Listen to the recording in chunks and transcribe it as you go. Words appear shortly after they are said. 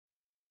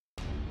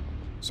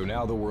So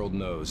now the world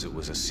knows it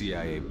was a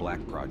CIA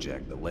black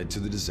project that led to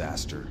the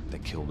disaster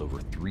that killed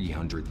over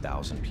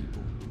 300,000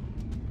 people.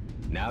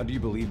 Now do you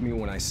believe me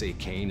when I say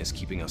Kane is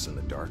keeping us in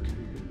the dark?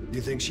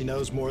 You think she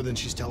knows more than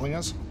she's telling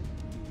us?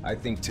 I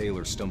think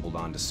Taylor stumbled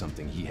onto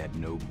something he had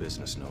no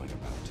business knowing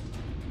about.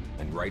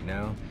 And right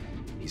now,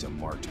 he's a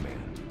marked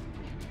man.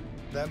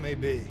 That may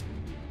be.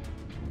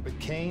 But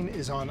Kane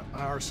is on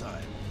our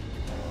side.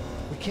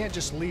 We can't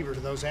just leave her to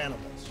those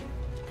animals.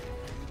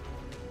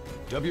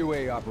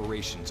 WA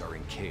operations are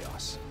in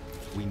chaos.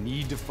 We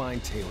need to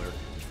find Taylor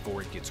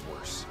before it gets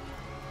worse.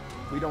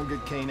 If we don't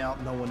get Kane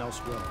out, no one else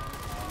will.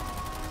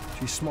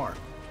 She's smart.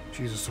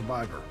 She's a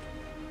survivor.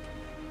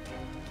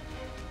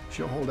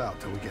 She'll hold out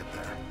till we get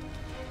there.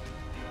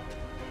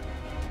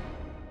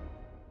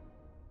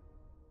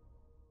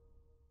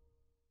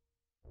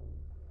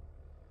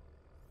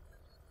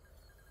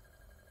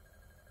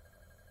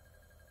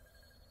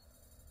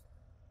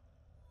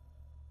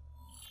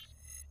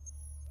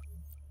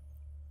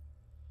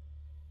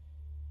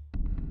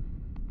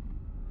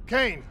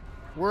 Kane,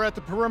 we're at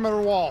the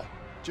perimeter wall,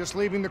 just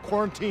leaving the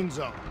quarantine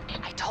zone.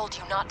 I told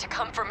you not to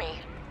come for me.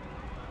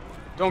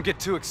 Don't get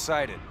too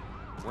excited.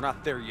 We're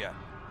not there yet.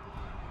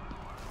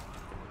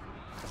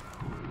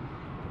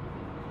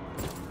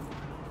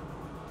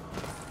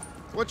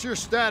 What's your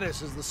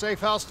status? Is the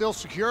safe house still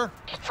secure?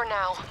 For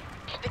now.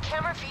 The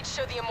camera feeds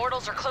show the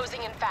Immortals are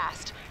closing in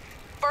fast,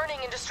 burning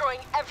and destroying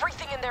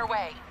everything in their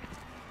way.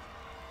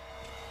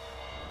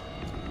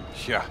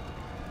 Yeah.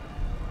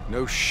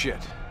 No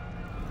shit.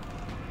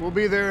 We'll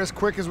be there as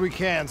quick as we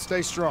can.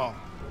 Stay strong.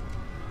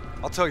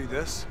 I'll tell you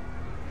this.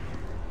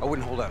 I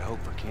wouldn't hold out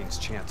hope for Kane's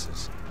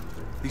chances.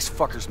 These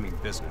fuckers mean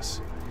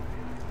business.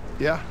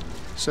 Yeah,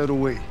 so do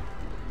we.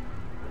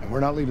 And we're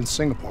not leaving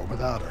Singapore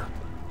without her.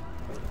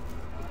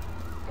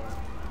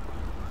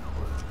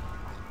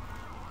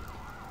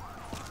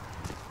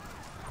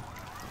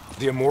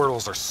 The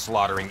Immortals are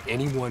slaughtering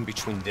anyone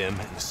between them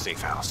and the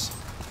safe house.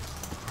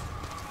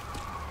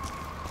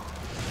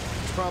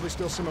 There's probably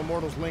still some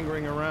Immortals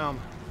lingering around.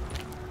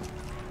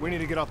 We need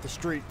to get off the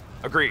street.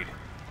 Agreed.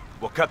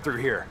 We'll cut through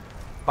here.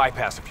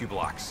 Bypass a few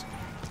blocks.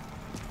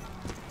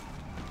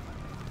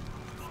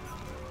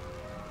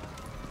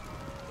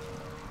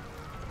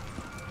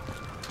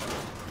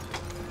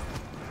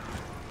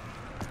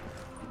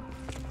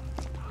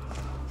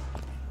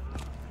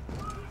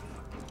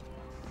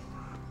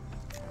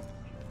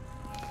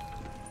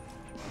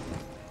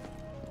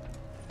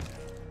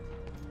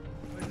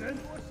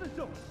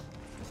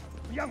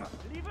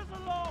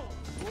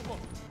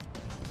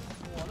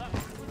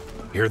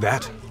 Hear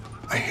that?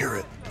 I hear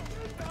it.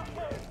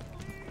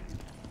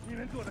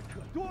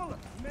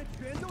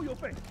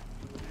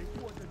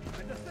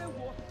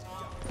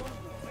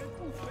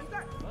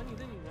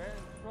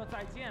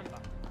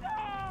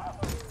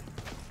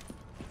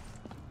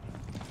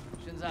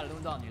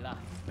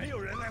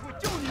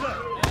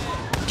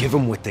 Give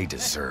them what they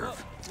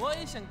deserve.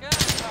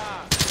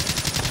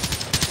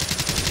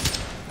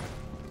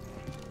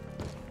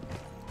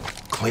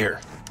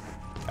 Clear.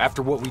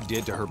 After what we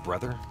did to her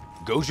brother,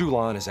 Goh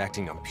Xiulan is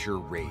acting on pure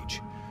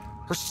rage.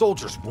 Her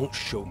soldiers won't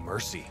show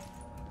mercy.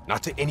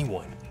 Not to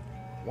anyone.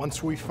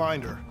 Once we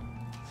find her,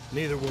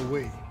 neither will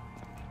we.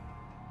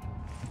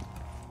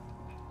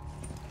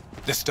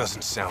 This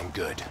doesn't sound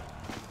good.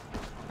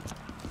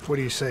 What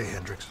do you say,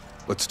 Hendricks?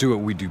 Let's do what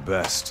we do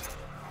best.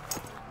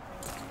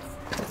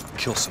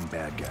 Kill some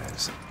bad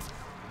guys.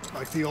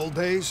 Like the old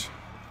days?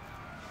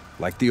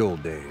 Like the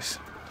old days.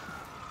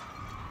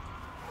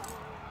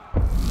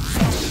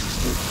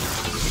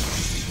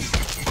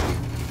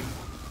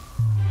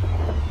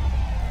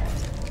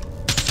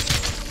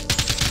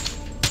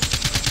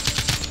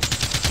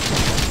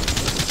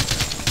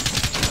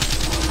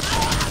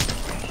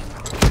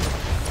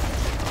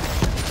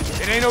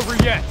 It ain't over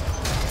yet.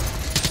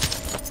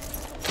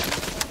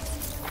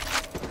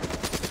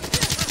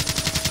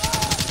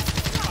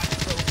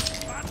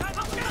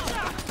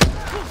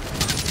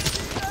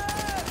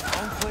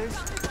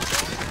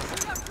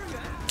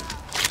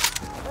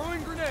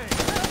 Throwing grenade.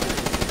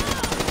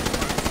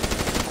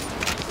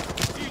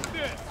 Eat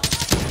this.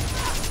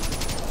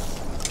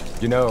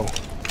 You know,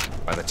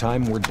 by the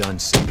time we're done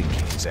saving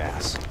Kane's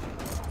ass,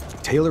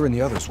 Taylor and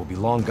the others will be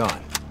long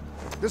gone.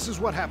 This is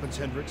what happens,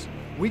 Hendricks.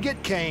 We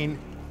get Kane,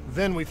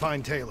 then we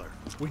find Taylor.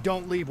 We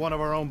don't leave one of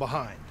our own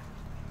behind.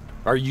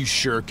 Are you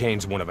sure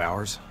Kane's one of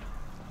ours?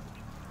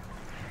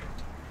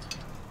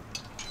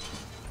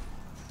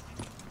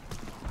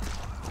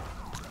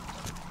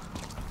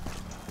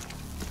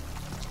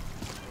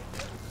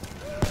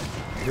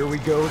 Here we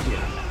go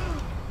again.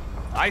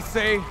 I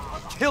say,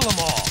 kill them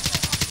all.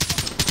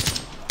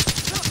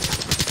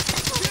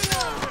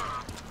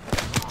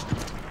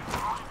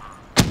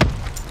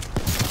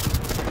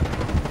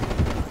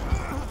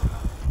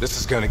 This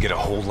is gonna get a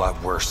whole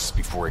lot worse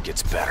before it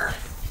gets better.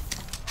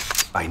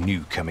 I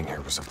knew coming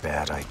here was a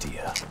bad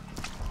idea.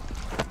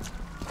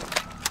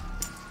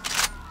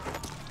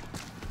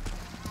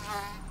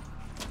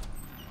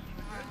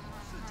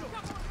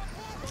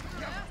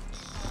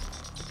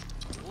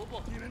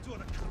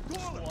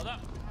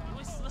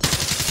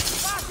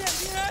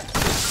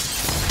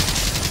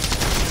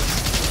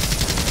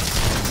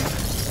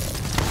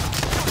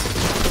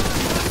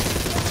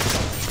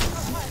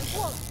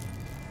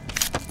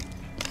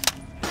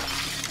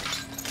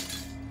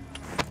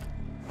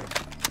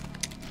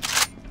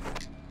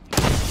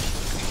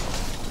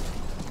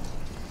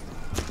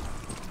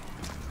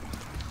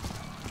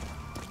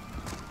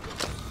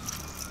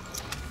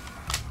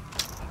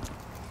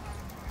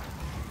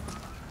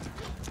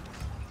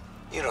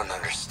 You don't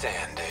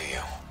understand, do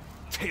you?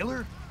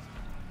 Taylor?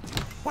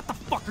 What the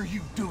fuck are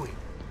you doing?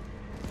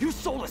 You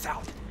sold us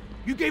out.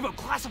 You gave up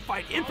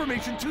classified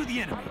information to the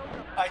enemy.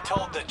 I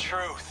told the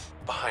truth.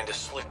 Behind a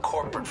slick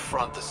corporate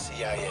front, the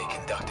CIA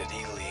conducted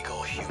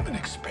illegal human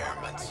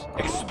experiments.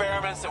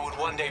 Experiments that would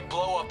one day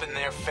blow up in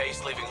their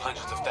face, leaving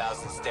hundreds of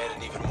thousands dead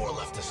and even more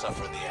left to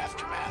suffer in the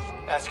aftermath.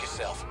 Ask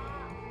yourself,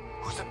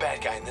 who's the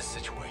bad guy in this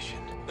situation?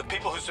 The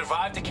people who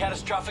survived a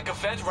catastrophic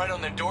event right on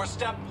their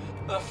doorstep?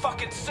 Or the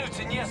fucking suits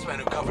and yes men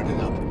who covered it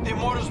up? The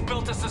Immortals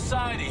built a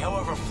society,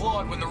 however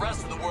flawed, when the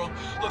rest of the world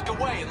looked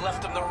away and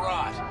left them to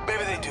rot.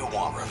 Maybe they do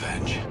want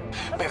revenge.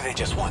 Maybe they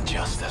just want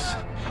justice.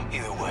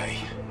 Either way,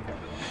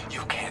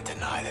 you can't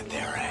deny that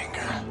their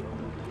anger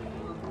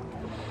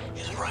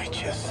is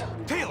righteous.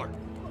 Taylor!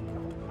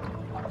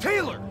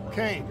 Taylor!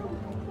 Kane,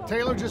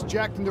 Taylor just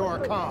jacked into our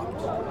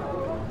comms.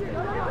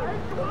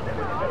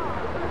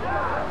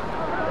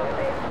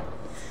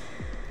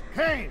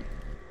 Kane!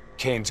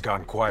 Kane's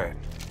gone quiet.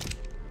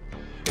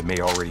 It may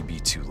already be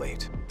too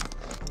late.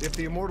 If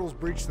the Immortals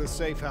breach the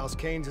safe house,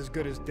 Kane's as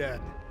good as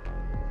dead.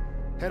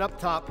 Head up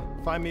top,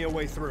 find me a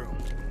way through.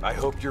 I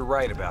hope you're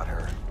right about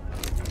her.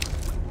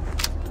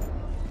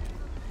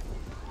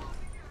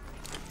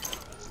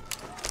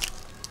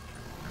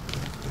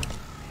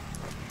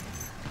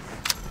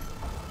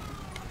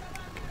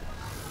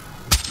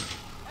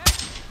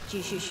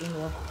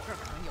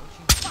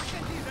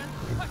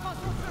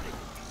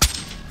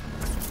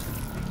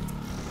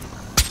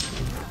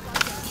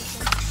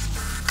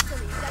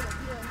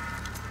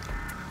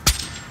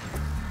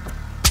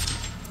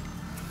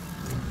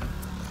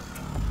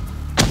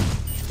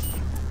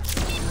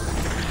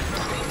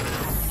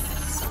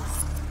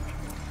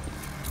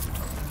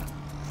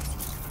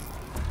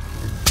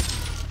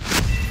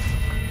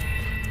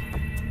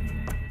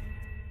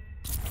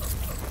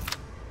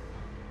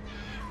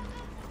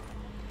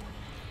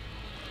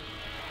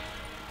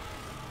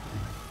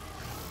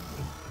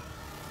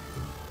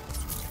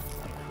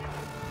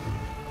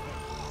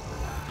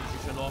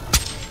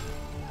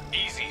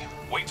 Easy.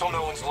 Wait till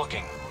no one's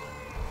looking.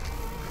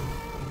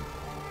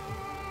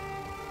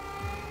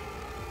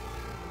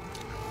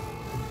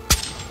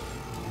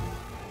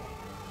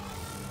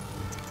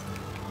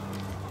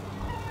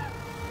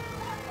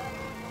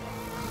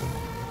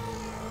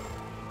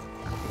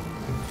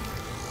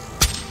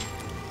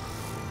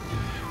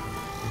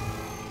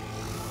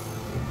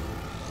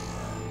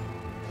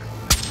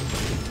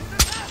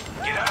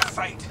 Get out of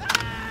sight!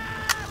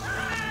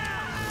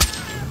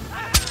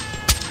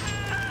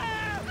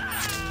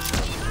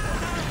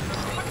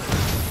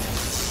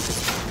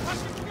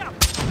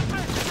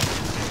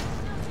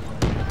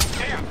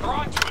 Damn, they're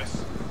on to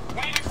us.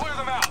 We need to clear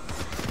them out.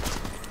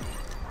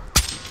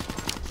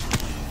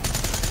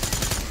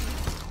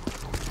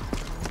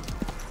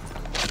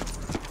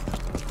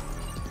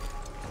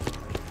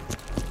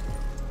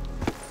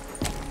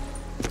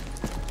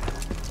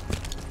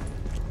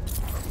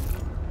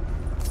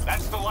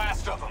 That's the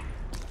last of them.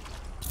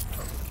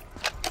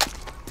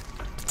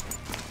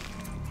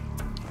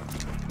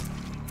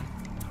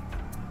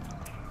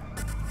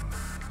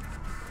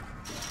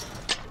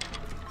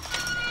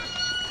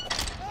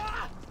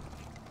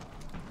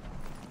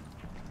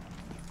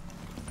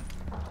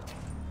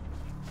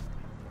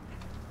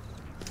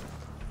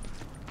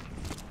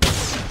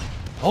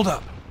 Hold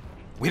up.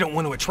 We don't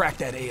want to attract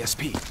that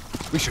ASP.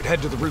 We should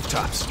head to the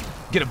rooftops.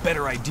 Get a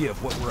better idea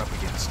of what we're up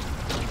against.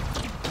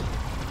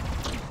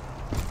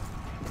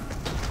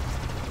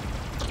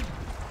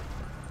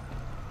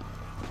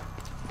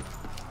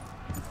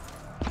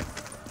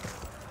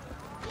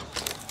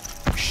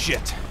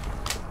 Shit.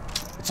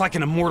 It's like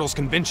an Immortals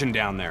convention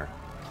down there.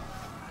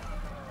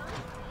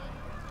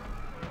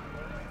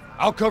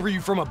 I'll cover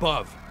you from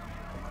above.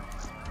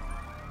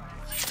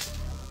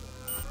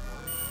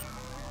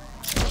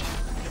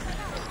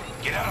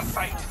 Get out of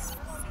sight.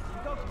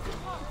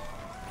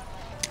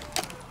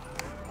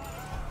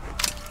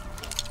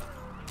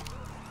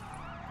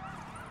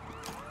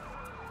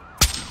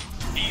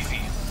 Easy.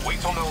 Wait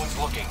till no one's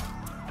looking.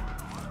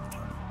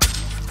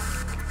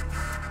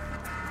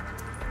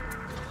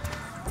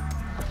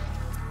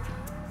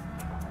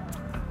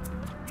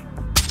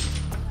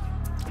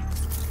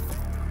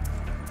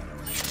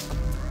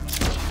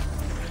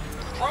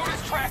 Drone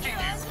is tracking you.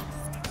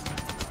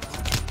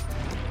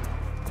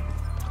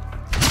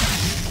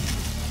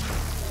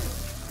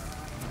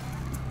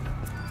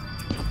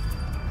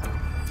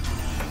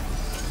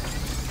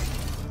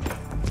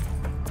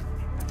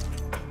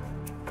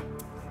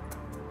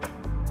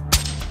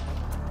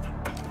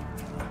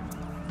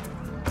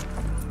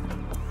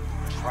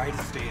 Try to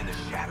stay in the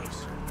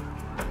shadows.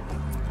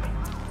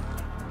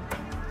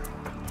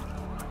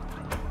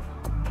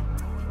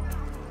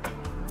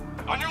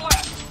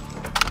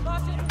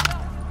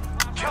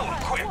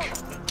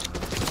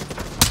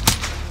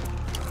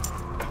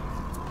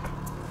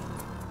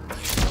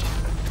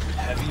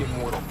 heavy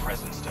immortal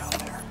presence down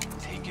there.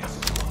 Take it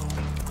slow.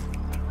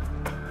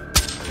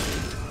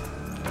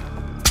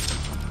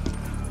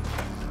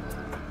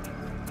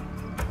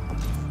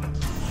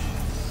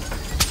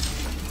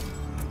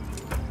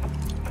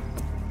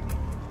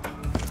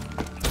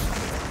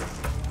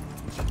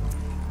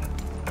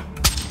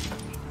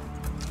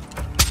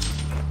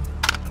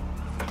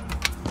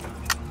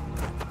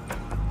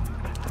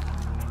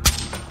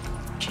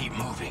 Keep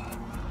moving.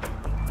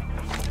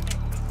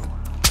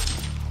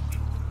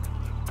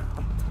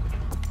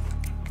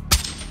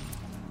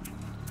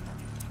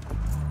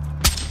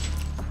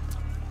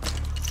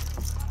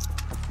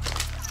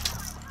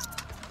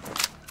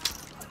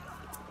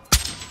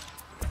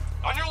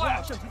 On your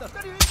left!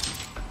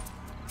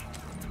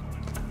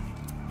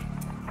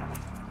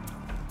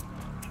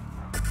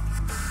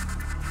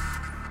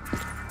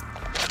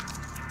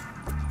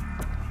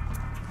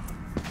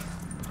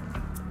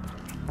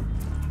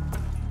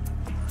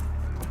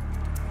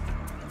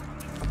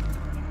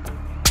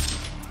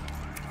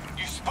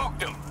 You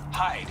spooked him.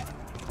 Hide.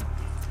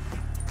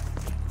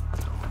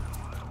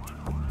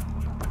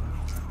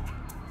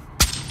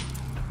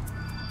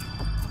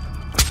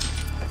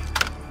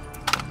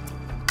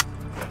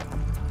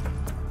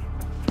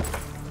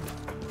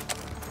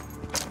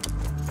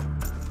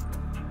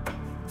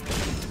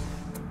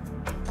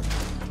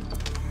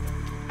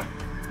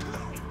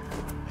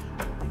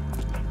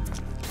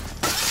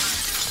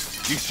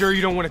 You sure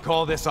you don't want to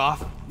call this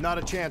off? Not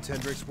a chance,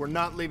 Hendricks. We're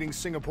not leaving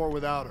Singapore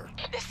without her.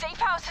 The safe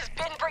house has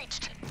been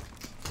breached.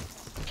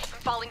 I'm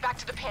falling back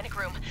to the panic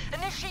room.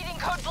 Initiating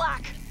code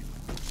black.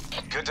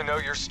 Good to know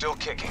you're still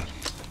kicking.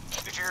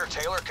 Did you hear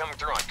Taylor coming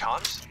through on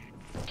comms?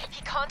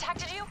 He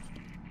contacted you?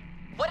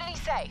 What did he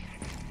say?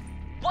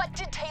 What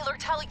did Taylor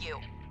tell you?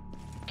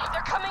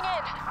 They're coming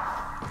in.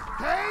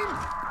 Kane!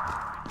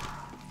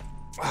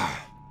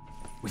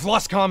 We've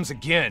lost comms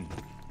again.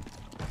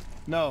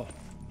 No.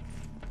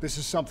 This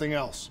is something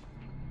else.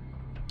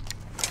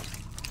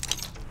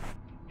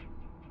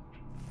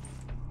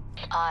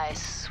 I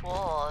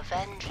swore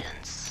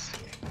vengeance.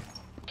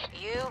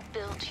 You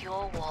built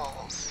your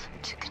walls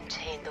to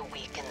contain the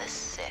weak and the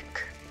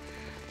sick.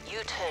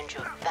 You turned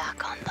your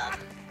back on them,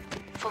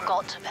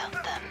 forgot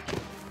about them.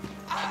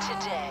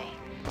 Today,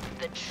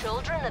 the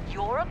children of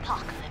your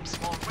apocalypse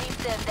will reap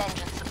their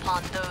vengeance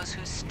upon those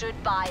who stood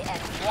by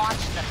and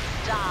watched them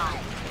die.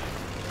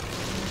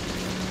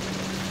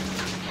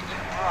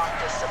 You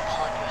brought this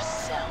upon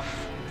yourself.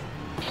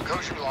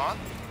 Goh Xiulan?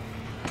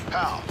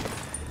 Pal.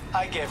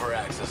 I gave her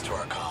access to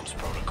our comms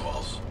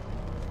protocols.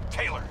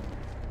 Taylor,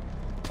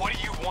 what do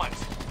you want?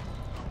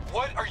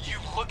 What are you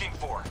looking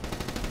for?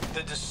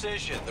 The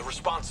decision, the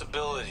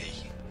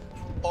responsibility,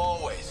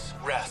 always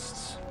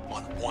rests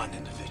on one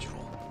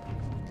individual.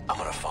 I'm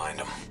gonna find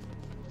him.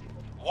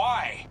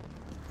 Why?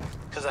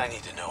 Because I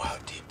need to know how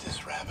deep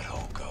this rabbit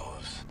hole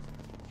goes.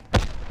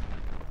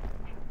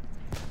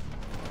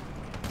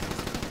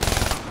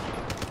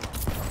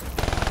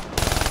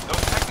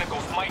 Those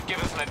technicals might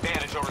give us an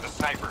advantage over the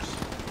snipers.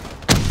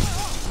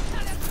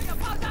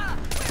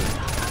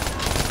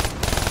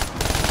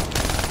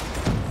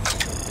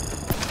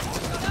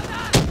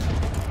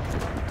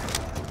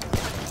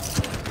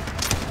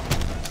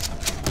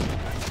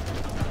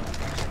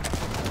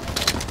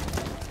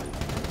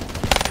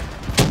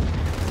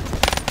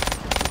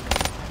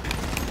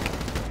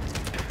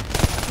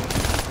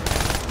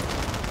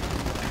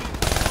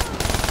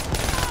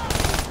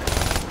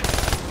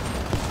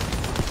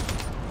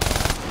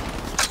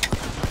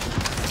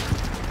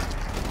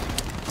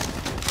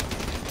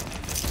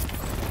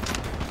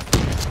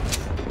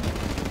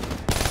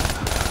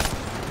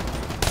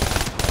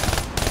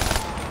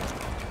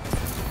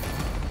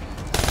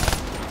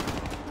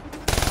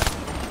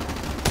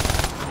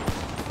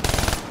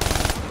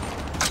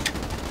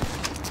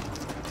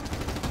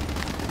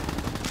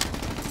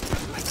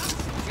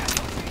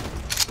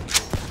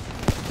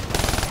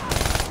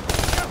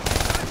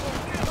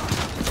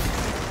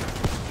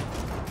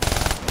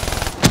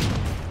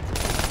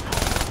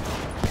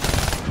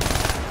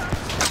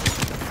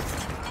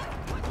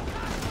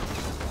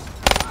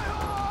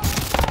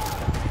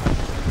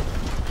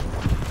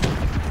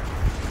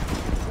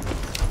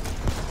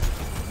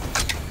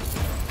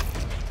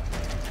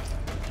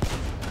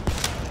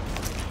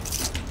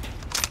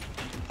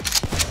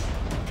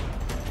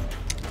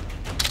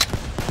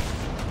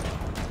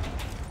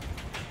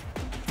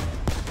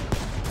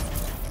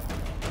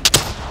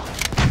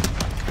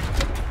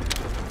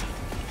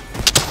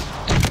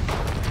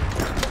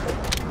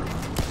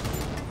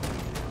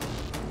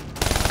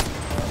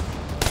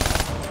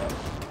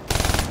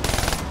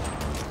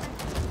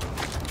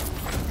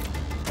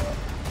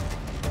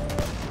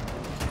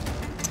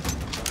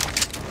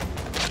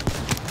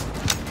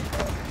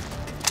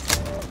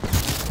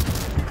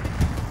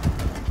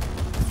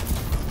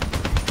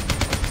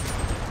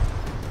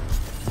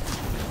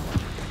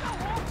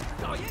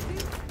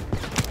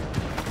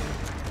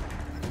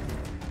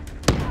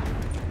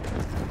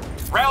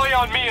 Rally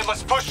on me and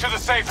let's push to the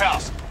safe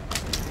house.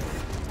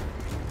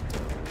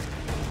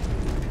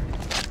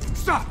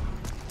 Stop!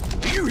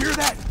 Do you hear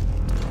that?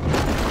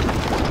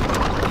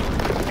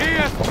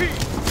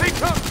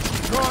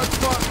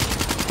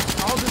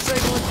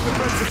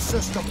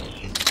 system.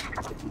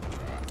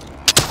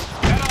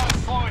 Head on,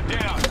 slow it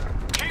down.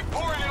 Keep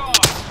pouring it on.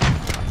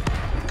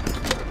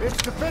 Its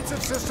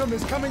defensive system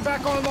is coming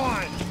back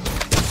online.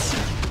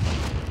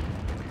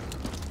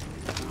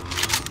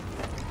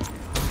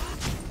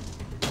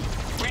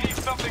 We need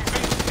something big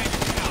to take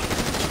it down.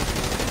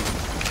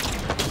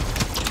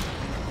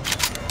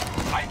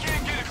 I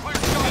can't get a clear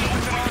shot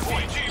with an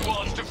RPG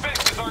while its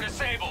defenses are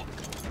disabled.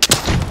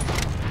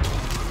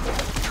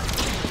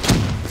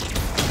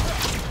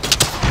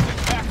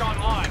 It's back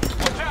online.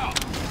 Watch out!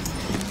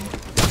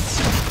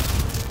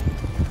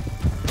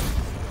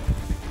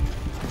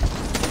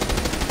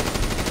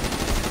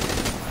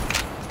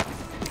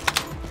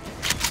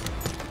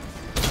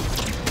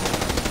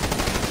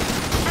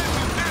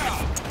 Defenses down!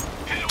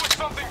 Hit it with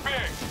something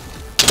big!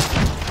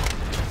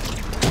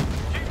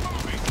 Keep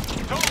moving!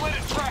 Don't let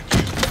it track you!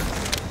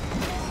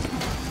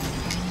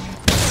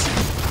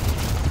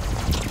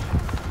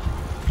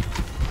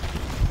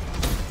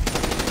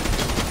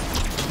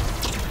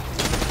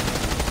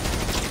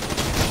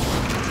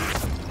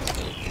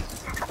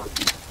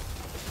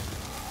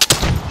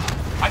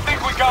 I think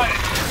we got it.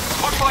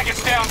 Looks like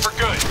it's down for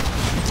good.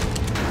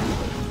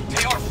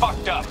 Taylor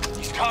fucked up.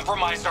 He's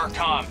compromised our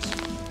comms.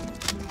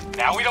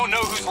 Now we don't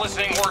know who's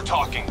listening or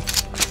talking.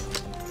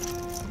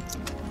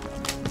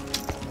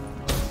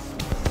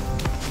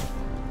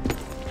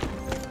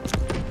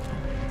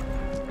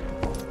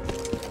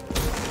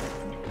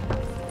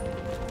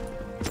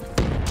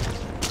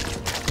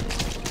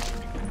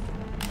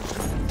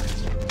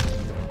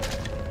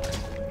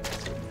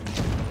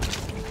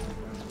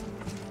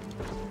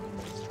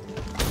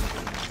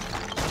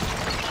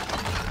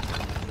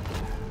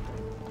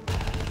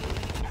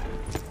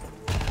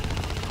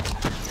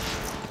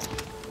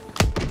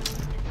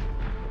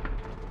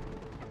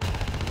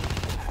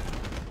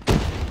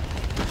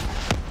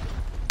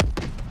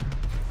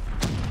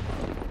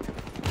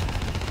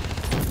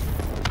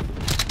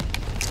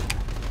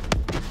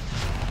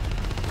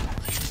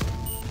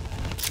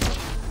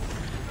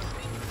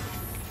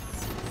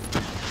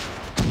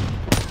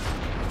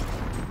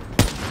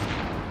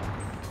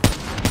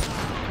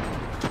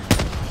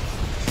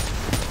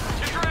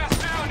 Get your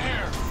ass down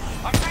here!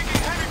 I'm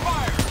taking heavy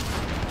fire!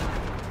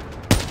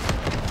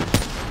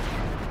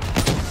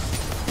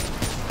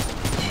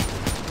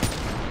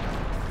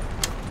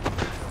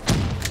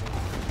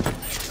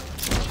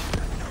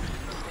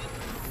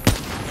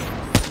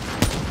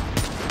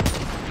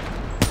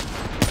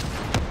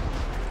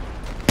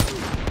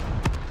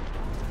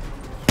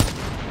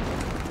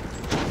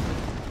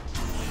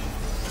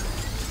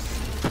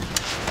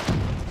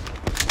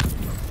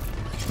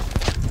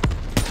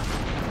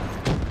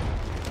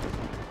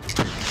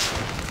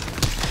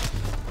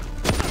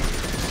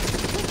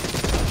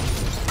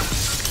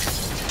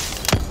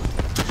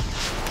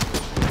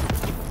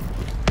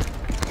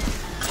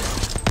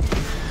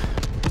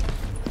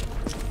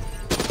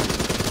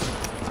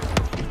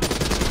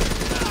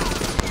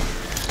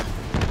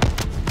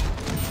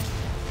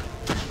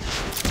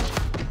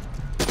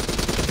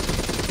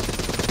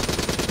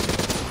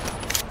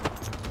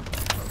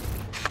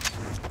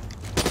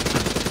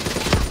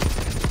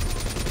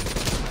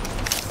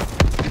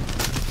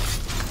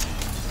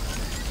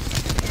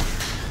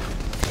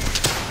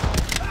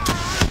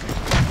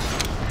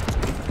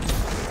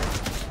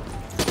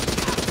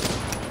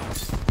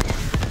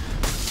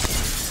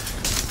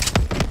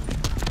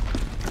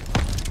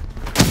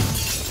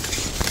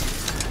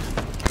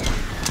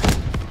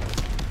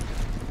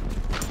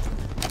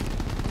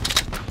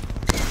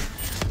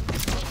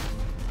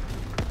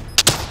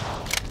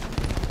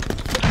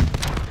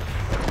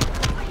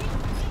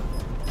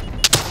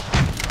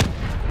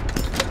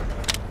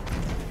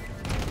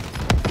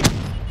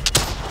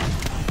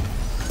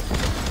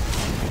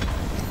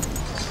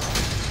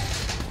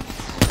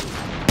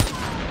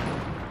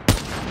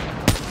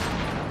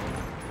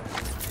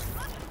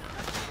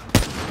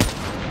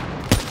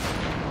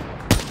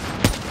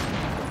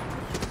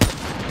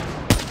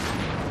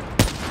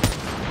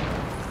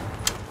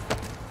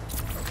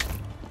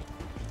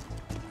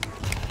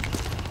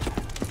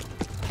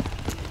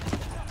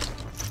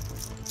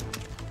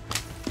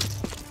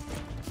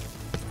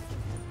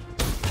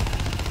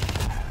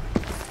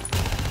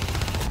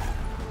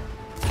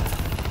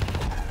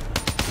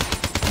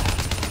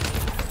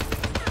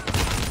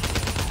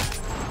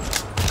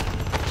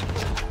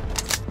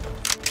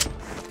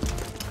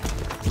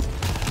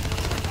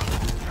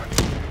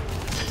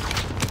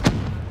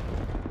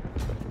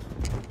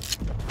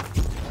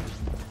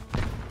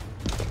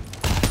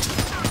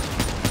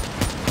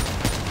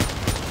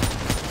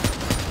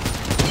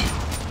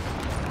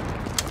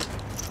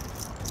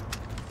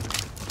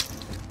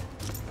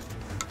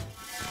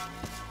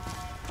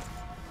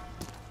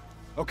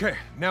 Okay,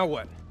 now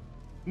what?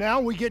 Now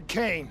we get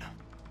Kane.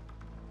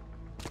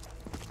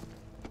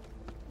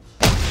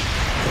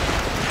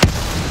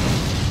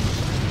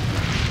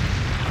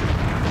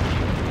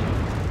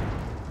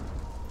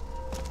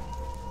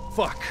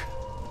 Fuck.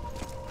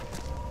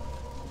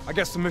 I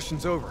guess the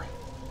mission's over.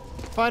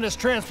 Find us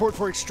transport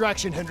for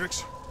extraction,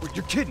 Hendricks. Wait,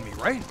 you're kidding me,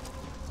 right?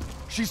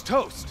 She's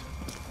toast.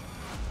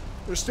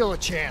 There's still a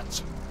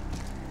chance.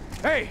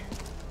 Hey!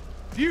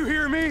 Do you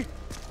hear me?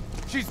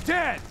 She's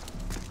dead!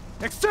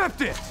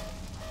 Accept it!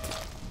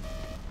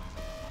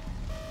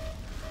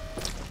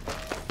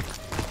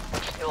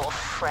 Your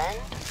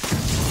friend?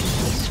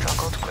 He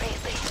struggled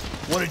greatly.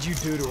 What did you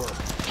do to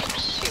her?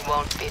 She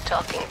won't be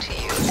talking to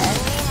you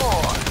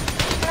anymore.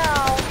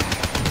 No.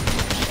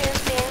 She is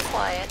being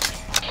quiet.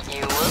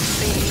 You will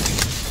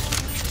see.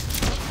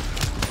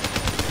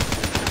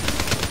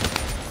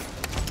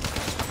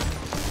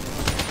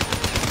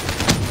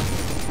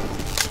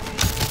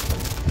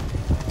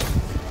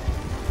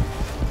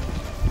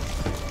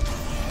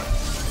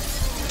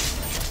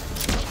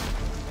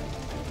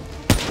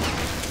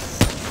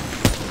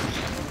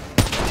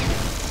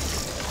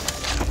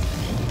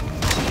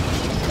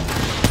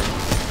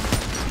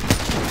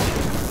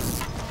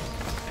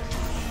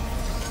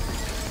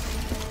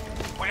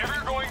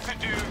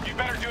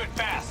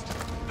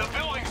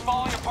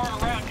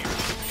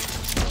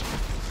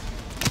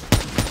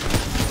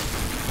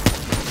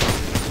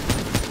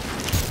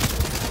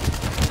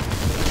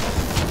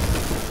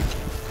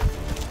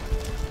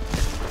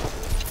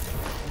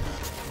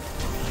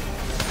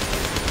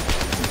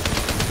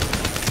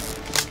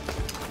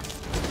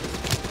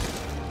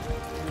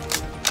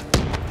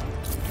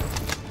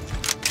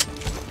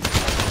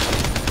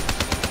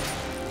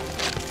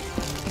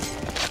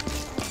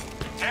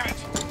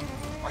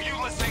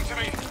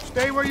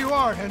 Stay where you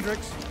are,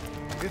 Hendricks.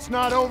 It's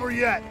not over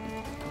yet.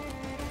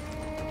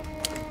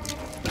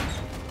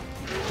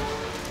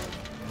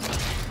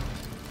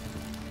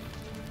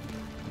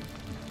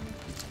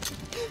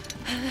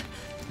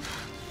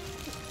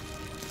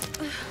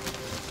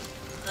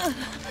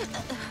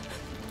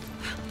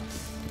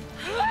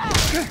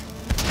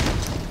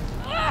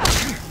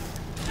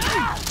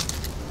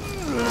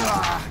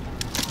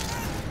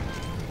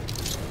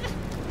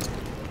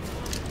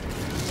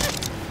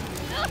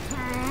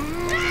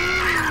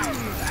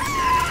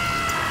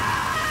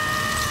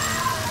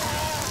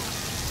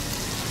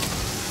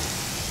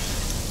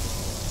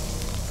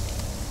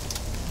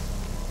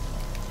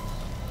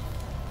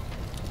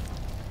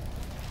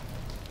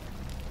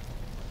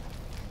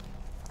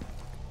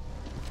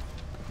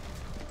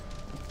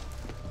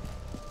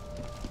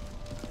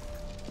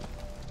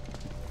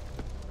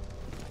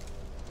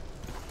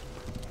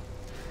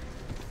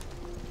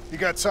 You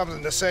got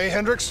something to say,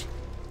 Hendricks?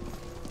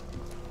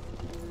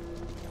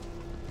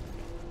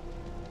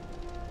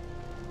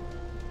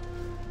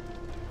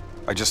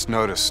 I just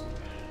noticed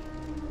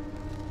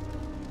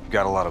you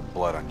got a lot of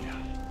blood on you.